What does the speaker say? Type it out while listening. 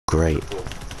great.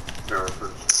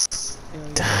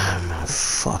 Damn, I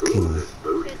fucking.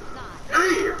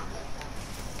 Hey!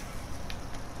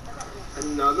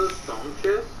 Another stone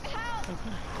chest?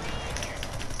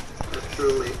 That's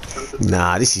truly something.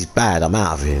 Nah, this is bad. I'm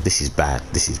out of here. This is bad.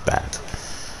 This is bad.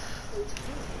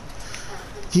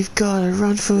 You've gotta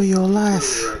run for your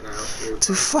life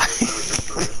to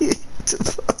fight. To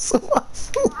survive.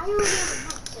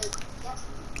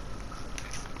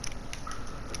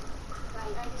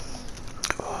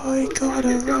 Oh, you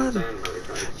gotta run.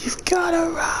 You've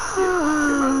gotta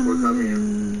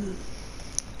run.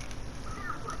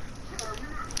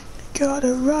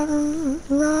 Gotta run,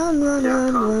 run, run,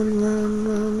 run, run, run,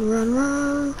 run, run,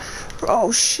 run.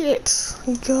 Oh shit,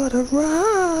 you gotta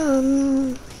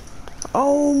run.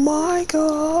 Oh my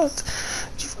god,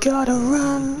 you've gotta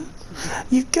run.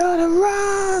 You've gotta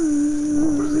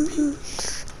run.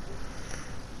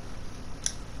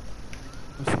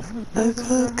 I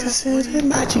consider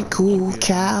magical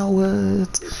coward.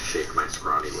 Shake my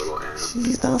scrawny little ass.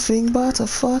 She's nothing but a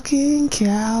fucking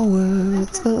coward.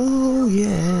 Oh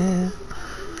yeah.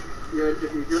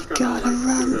 Gotta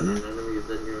run.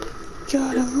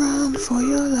 Gotta run for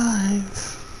your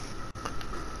life.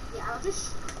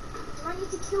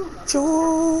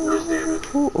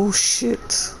 Oh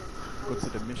shit.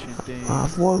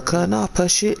 I've woken up a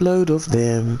shitload of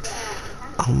them.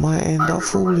 I might end up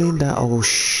falling down. Oh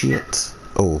shit.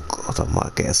 Oh god, I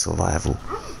might get a survival.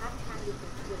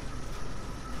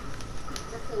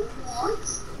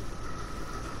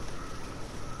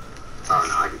 Oh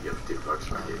no, I could get $2 for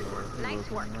getting one.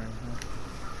 Nice work.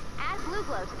 Add blue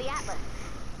glow to the atlas.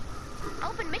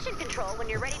 Open mission control when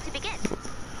you're ready to begin.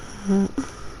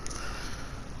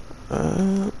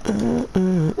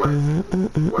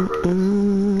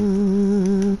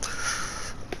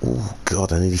 Oh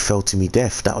god, I nearly fell to me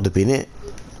death. That would have been it.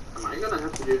 Am I gonna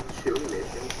have to do 2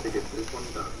 missions to get this one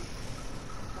done?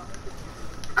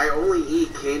 I only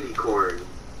eat candy corn.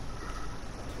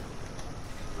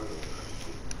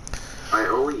 I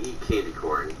only eat candy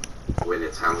corn when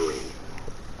it's Halloween.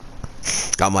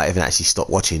 I might even actually stop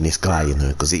watching this guy, you know,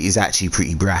 because it is actually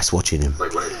pretty brass watching him.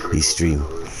 Like when it's coming His stream.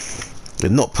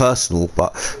 But not personal,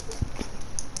 but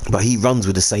he runs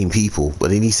with the same people. But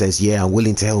then he says, yeah, I'm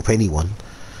willing to help anyone.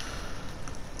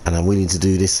 And I'm willing to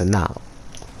do this and that.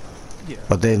 Yeah.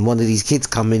 But then one of these kids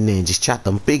come in there and just chat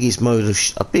the biggest load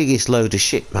of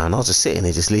shit, man. I was just sitting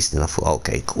there just listening. I thought,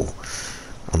 okay, cool.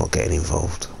 I'm not getting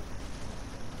involved.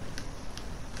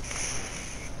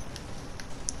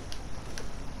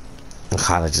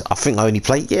 I think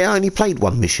I only played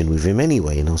one mission with him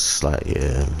anyway, and I was just like,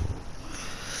 yeah.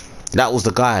 That was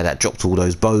the guy that dropped all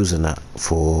those bows and that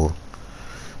for,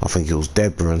 I think it was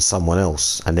Deborah and someone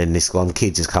else, and then this one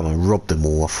kid just come and robbed them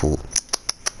all. I thought,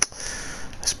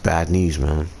 that's bad news,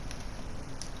 man.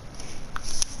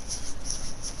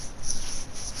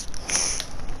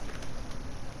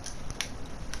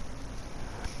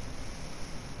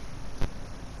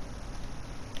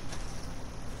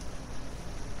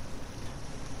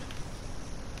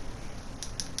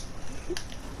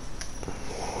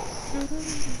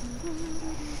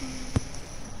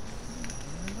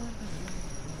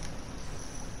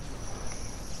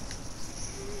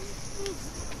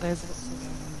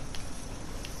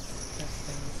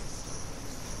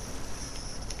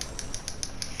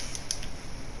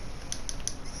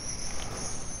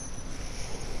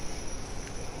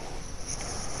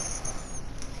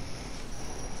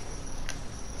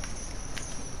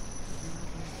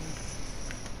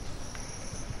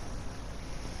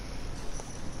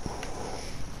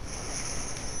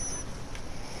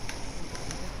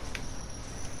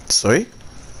 Sorry?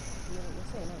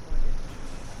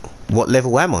 What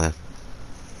level am I?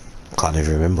 Can't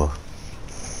even remember.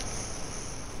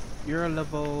 You're a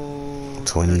level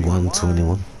 21,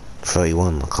 21,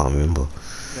 31, I can't remember.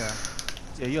 Yeah.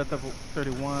 Yeah, you're at level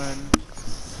 31.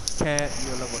 Cat,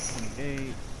 you're level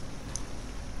 28.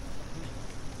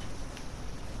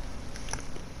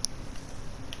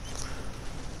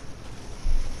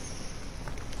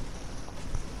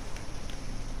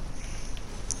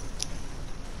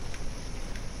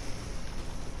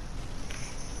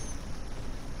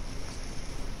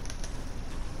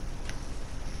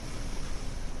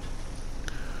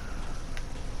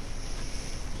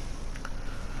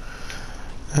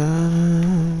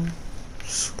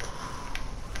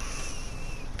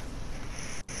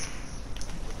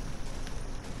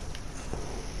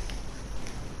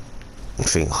 I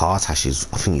think Hartash is,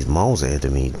 I think he's miles ahead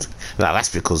of me. Nah, that's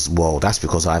because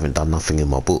I haven't done nothing in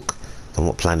my book. I'm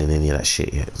not planning any of that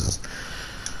shit yet.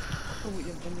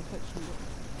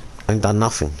 I ain't done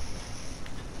nothing.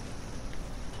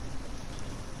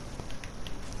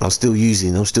 I'm still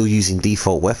using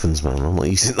default weapons, man. I'm not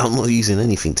using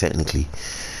anything technically.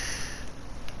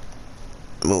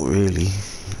 Not really.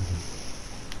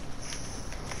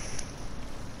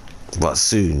 But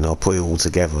soon I'll put it all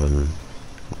together and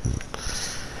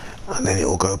then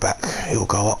it'll go back. It'll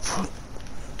go up.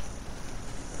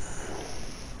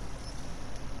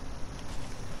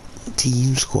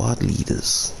 Team squad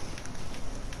leaders.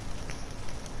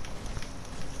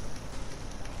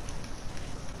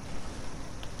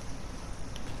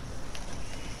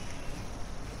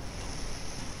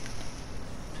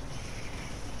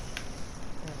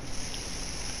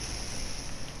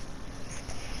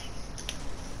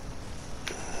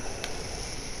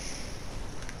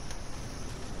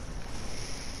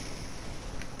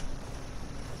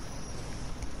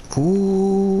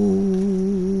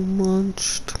 Ooh,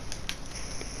 munched.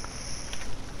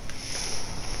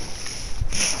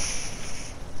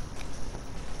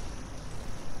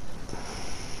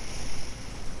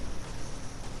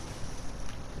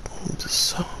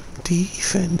 Some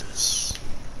defenders.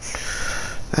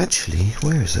 Actually,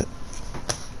 where is it?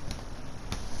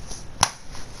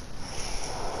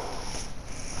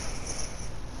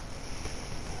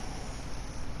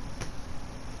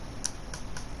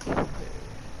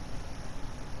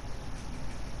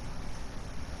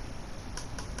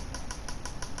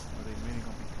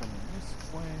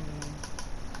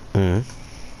 Mm.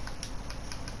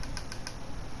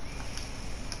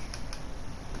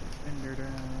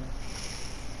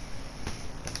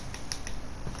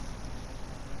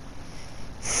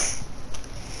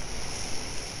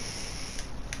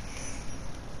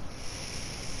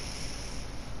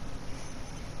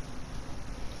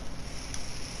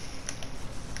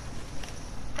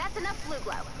 That's enough blue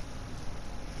glow.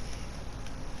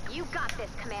 You got this,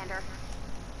 Commander.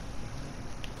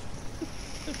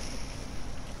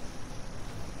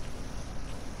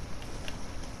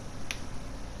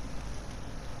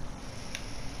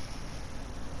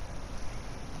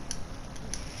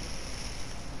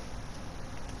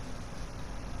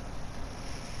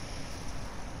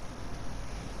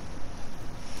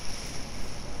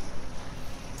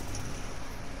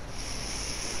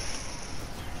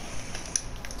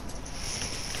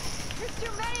 There's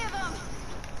too many of them!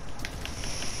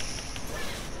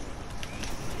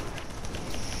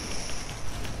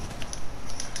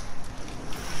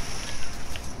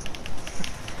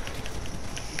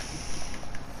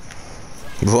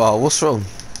 Wow, what's wrong?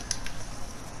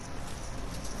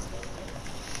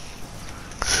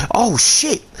 Oh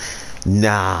shit!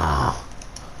 Nah.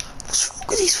 What's wrong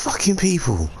with these fucking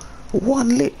people?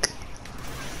 One lick.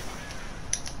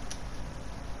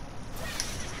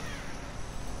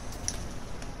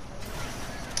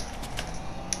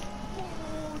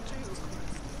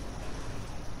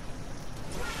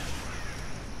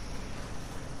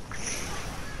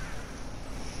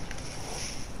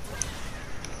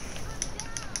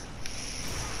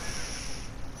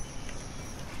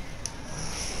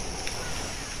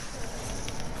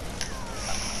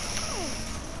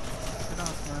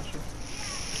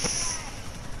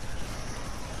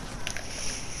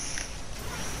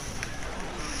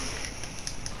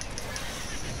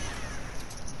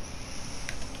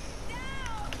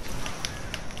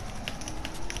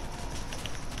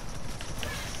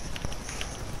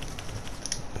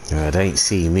 They ain't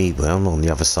seeing me, but I'm on the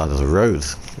other side of the road.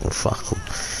 Fuck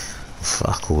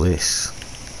all this.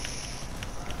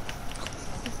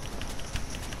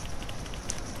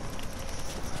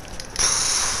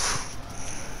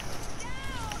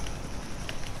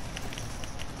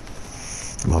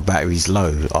 My battery's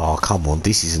low. Oh, come on.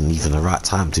 This isn't even the right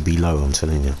time to be low, I'm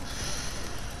telling you.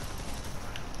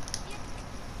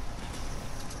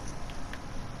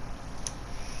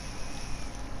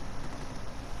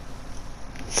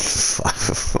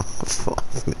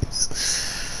 Fuck this.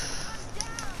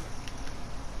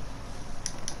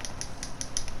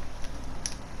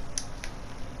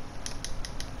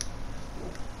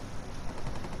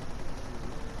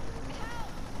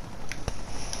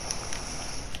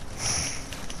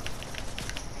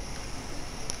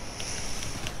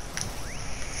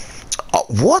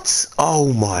 What?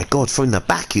 Oh my god, from the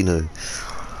back, you know.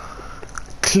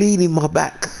 Cleaning my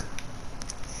back.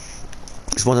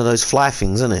 It's one of those fly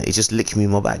things, isn't it? It just licked me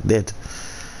in my back dead. See,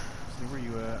 where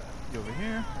you at? You over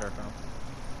here? There I come.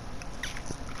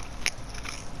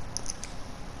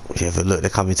 Yeah, but look, they're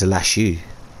coming to lash you.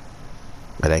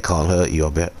 But they can't hurt you, I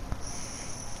bet.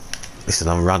 Listen,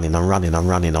 I'm running.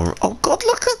 Oh god,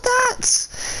 look at that!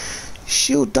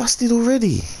 Shield dusted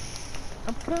already.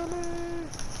 I'm coming.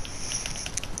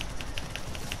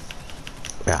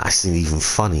 Yeah, that's not even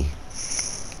funny.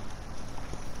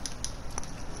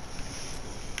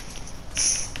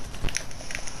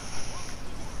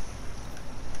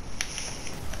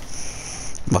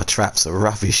 traps are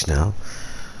rubbish now.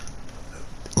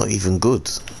 Not even good.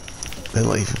 They're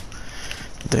not even.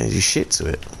 They don't do shit to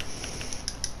it.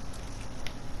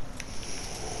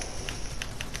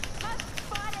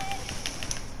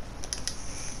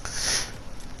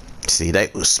 See,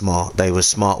 they were smart. They were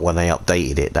smart when they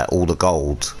updated it. That all the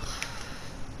gold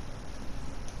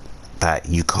that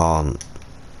you can't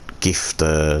gift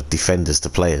the defenders to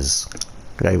players.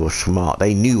 They were smart.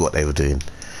 They knew what they were doing.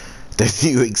 They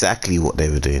knew exactly what they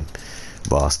were doing.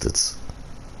 Bastards.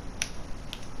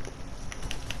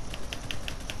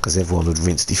 Because everyone would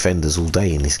rinse defenders all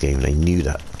day in this game. They knew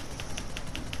that.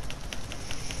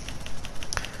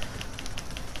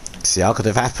 See, I could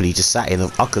have happily just sat in.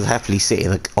 I could happily sit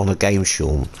on a game,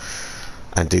 Sean,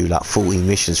 and do like 14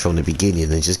 missions from the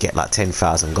beginning and just get like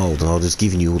 10,000 gold, and I was just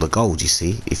giving you all the gold. You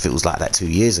see, if it was like that 2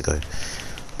 years ago.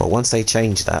 But once they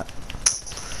changed that,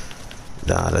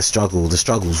 nah, the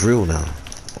struggle's real now.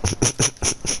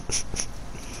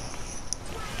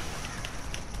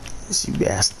 You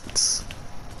bastards.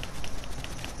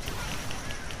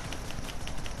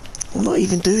 I'm not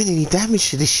even doing any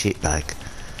damage to this shitbag.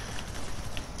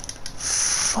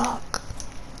 Fuck.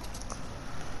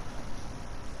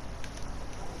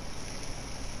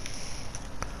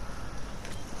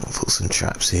 I'll put some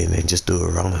traps here and then just do a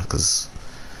runner, because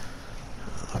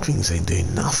things ain't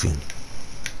doing nothing.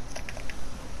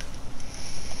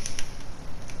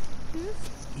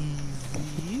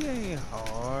 Easy, ain't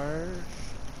hard.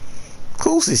 Of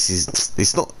course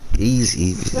it's not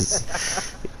easy.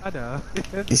 I know.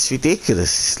 It's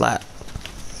ridiculous. It's like,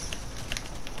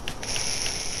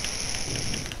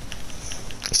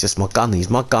 it's just my guns.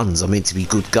 My guns are meant to be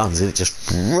good guns, and it's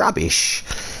just rubbish.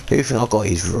 Everything I got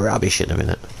is rubbish in a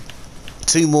minute.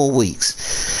 2 more weeks.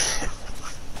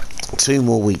 2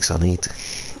 more weeks I need.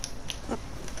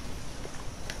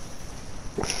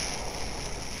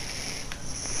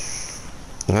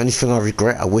 The only thing I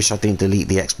regret, I wish I didn't delete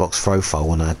the Xbox profile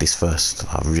when I had this first.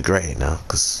 I regret it now,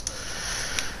 because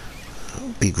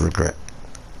big regret.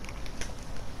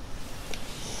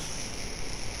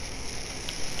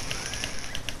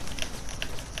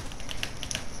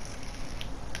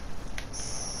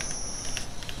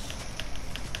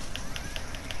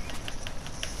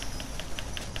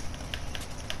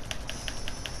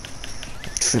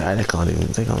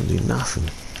 They can't do nothing.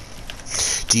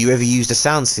 Do you ever use the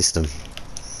sound system?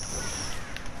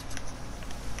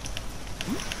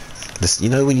 You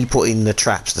know when you put in the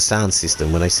traps, the sound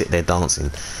system, when they sit there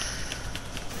dancing.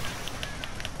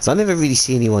 So I never really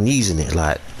see anyone using it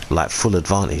like full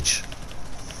advantage.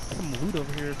 Some loot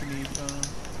over here if you need some.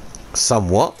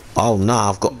 Somewhat. Oh no,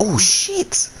 I've got. Oh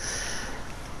shit.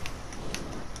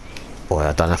 Boy,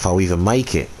 I don't know if I'll even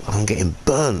make it. I'm getting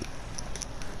burnt.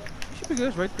 Should be good.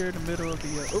 It's right there in the middle of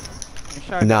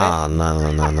the. Nah.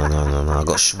 I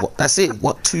got. That's it.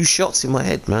 What? 2 shots in my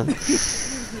head, man.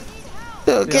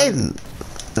 Again.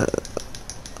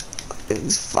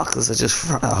 These fuckers are just.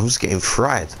 I'm just getting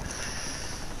fried.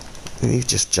 You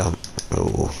just jump.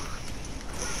 Oh.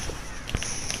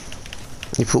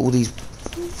 You put all these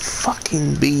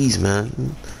fucking bees,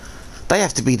 man. They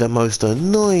have to be the most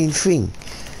annoying thing.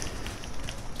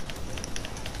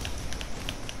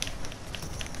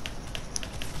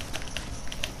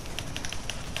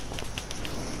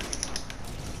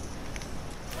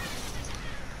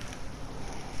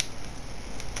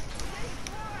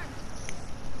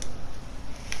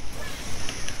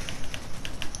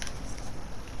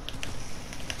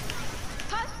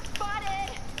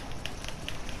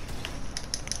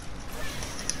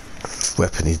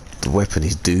 The weapon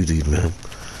is doo-doo, man.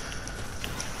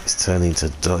 It's turning to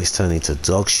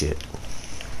dog shit.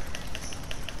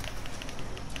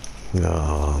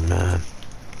 Oh man.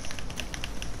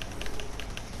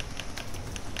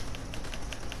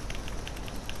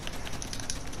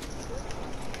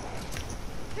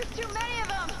 There's too many of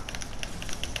them.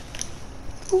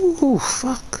 Ooh,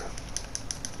 fuck.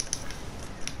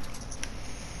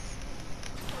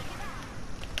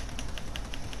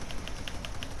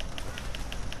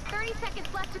 30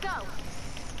 seconds left to go.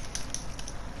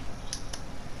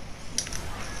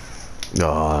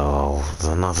 Oh,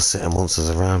 there's another set of monsters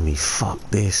around me. Fuck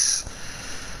this.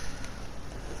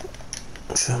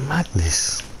 It's a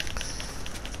madness.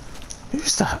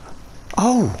 Who's that?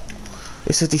 Oh,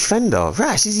 it's a defender.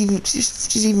 Right, she's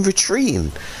even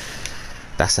retreating.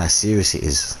 That's how serious it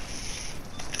is.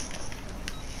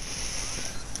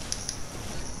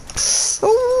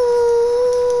 Oh,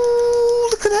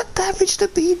 look at that damage the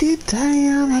bee did.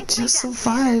 Damn, I just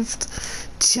survived.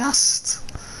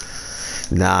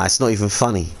 Nah, it's not even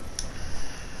funny.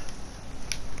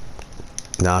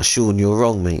 Nah, Sean, you're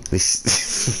wrong, mate. This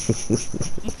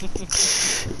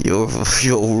you're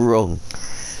wrong.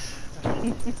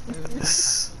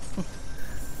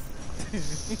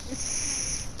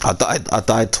 I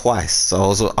died twice,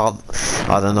 so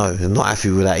I don't know. I'm not happy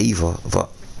with that either.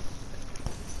 But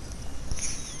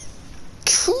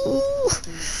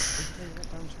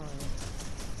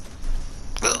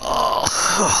oh,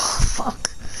 fuck.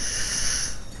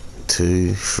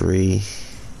 2, 3.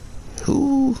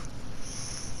 Ooh.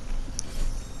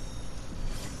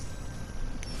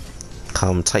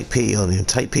 Come, take pity on him.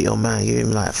 Take pity on man. Give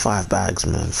him like 5 bags,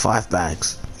 man. 5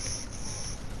 bags. I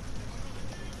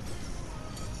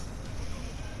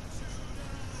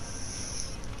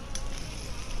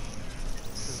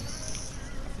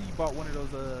see you bought one of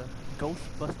those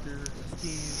Ghostbuster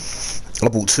skins. I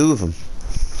bought 2 of them.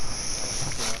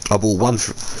 I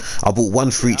bought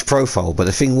one for each profile, but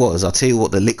the thing was, I'll tell you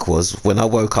what the lick was. When I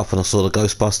woke up and I saw the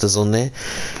Ghostbusters on there,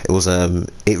 it was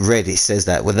it says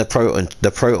that when the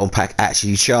proton pack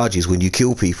actually charges when you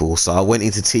kill people. So I went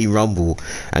into Team Rumble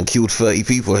and killed 30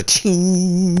 people.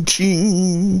 Ching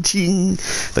ching ching.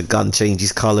 The gun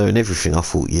changes colour and everything. I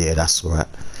thought, yeah, that's alright.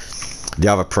 The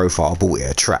other profile I bought it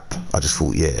a trap. I just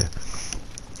thought, yeah,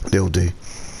 they'll do.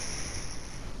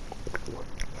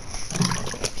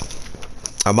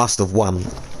 I must have won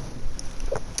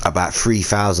about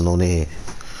 3,000 on here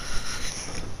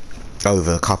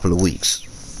over a couple of weeks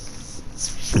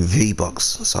in V-Bucks,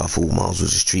 so I thought I might as well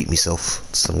just treat myself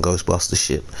to some Ghostbuster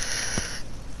shit.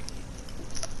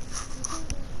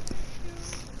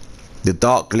 The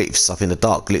Dark Glyphs, I think the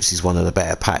Dark Glyphs is one of the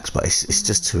better packs, but it's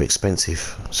just too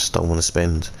expensive. I just don't want to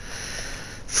spend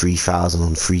 3,000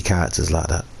 on 3 characters like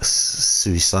that. It's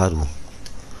suicidal.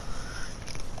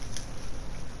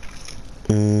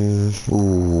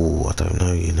 Ooh, I don't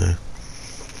know, you know.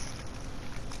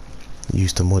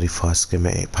 Used to modify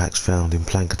schematic packs found in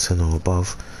Plankerton or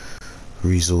above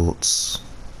resorts.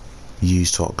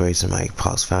 Used to upgrade schematic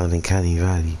packs found in Canny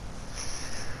Valley.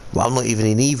 Well, I'm not even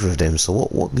in either of them, so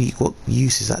what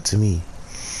use is that to me?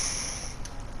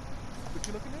 What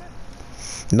you looking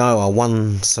at? No, I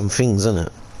won some things,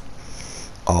 innit?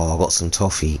 Oh, I got some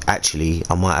toffee. Actually,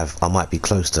 I might be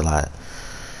close to like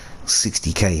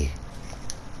 60k.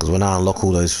 Because when I unlock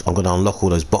all those, I'm going to unlock all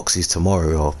those boxes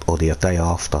tomorrow or the day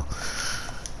after.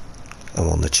 I'm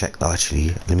on the check though, actually.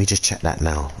 Let me just check that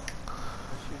now.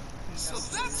 So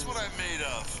that's what I'm made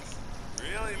of.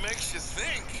 Really makes you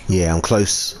think. Yeah, I'm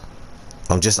close.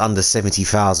 I'm just under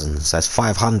 70,000. So that's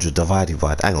 500 divided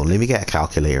by... Hang on, let me get a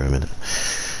calculator a minute.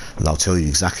 And I'll tell you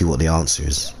exactly what the answer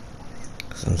is.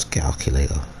 Some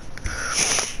calculator.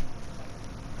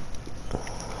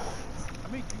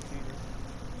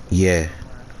 Yeah.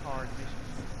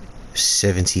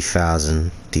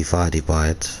 70,000 divided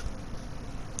by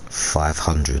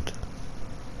 500.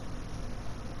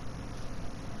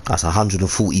 That's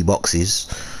 140 boxes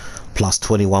plus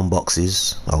 21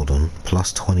 boxes. Hold on,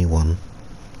 plus 21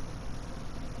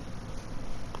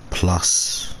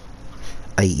 plus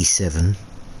 87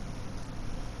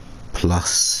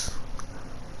 plus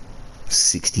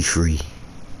 63.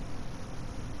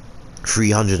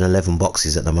 311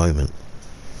 boxes at the moment.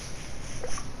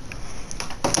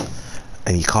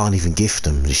 And you can't even gift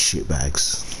them, the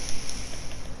shitbags.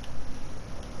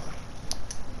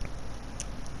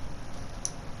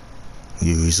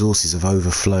 Your resources have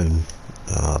overflown.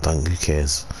 Oh, who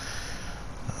cares?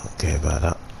 I don't care about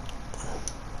that.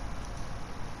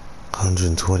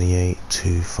 128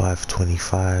 to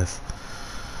 525.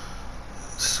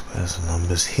 Where's the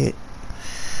numbers hit?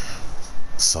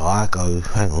 So I go,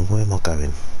 hang on, where am I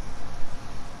going?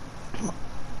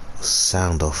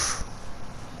 Sound off.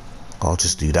 I'll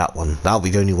just do that one. That'll be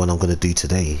the only one I'm going to do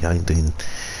today. I ain't doing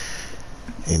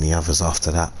any others after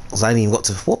that. I ain't even got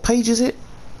to... What page is it?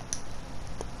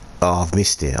 Oh, I've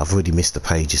missed it. I've already missed the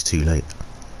page. It's too late.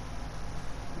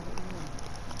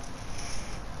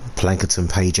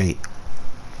 Plankerton, page 8.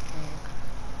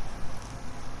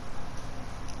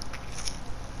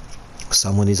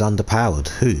 Someone is underpowered.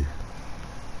 Who?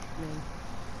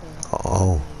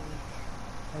 Oh.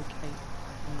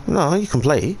 No, you can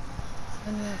play.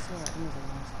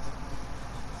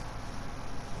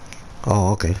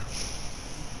 Oh, okay.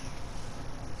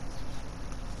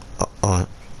 Alright.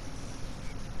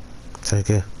 Take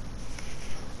care.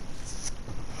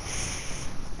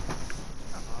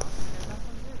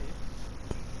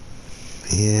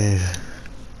 Yeah.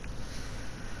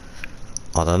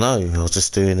 I don't know. I was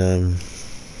just doing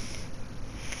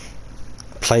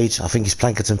page. I think it's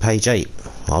Plankerton page 8.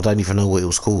 I don't even know what it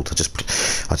was called. I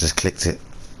just clicked it.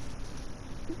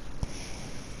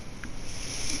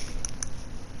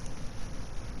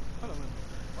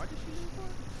 Why did she leave for?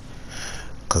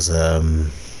 Because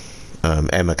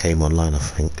Emma came online, I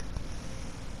think.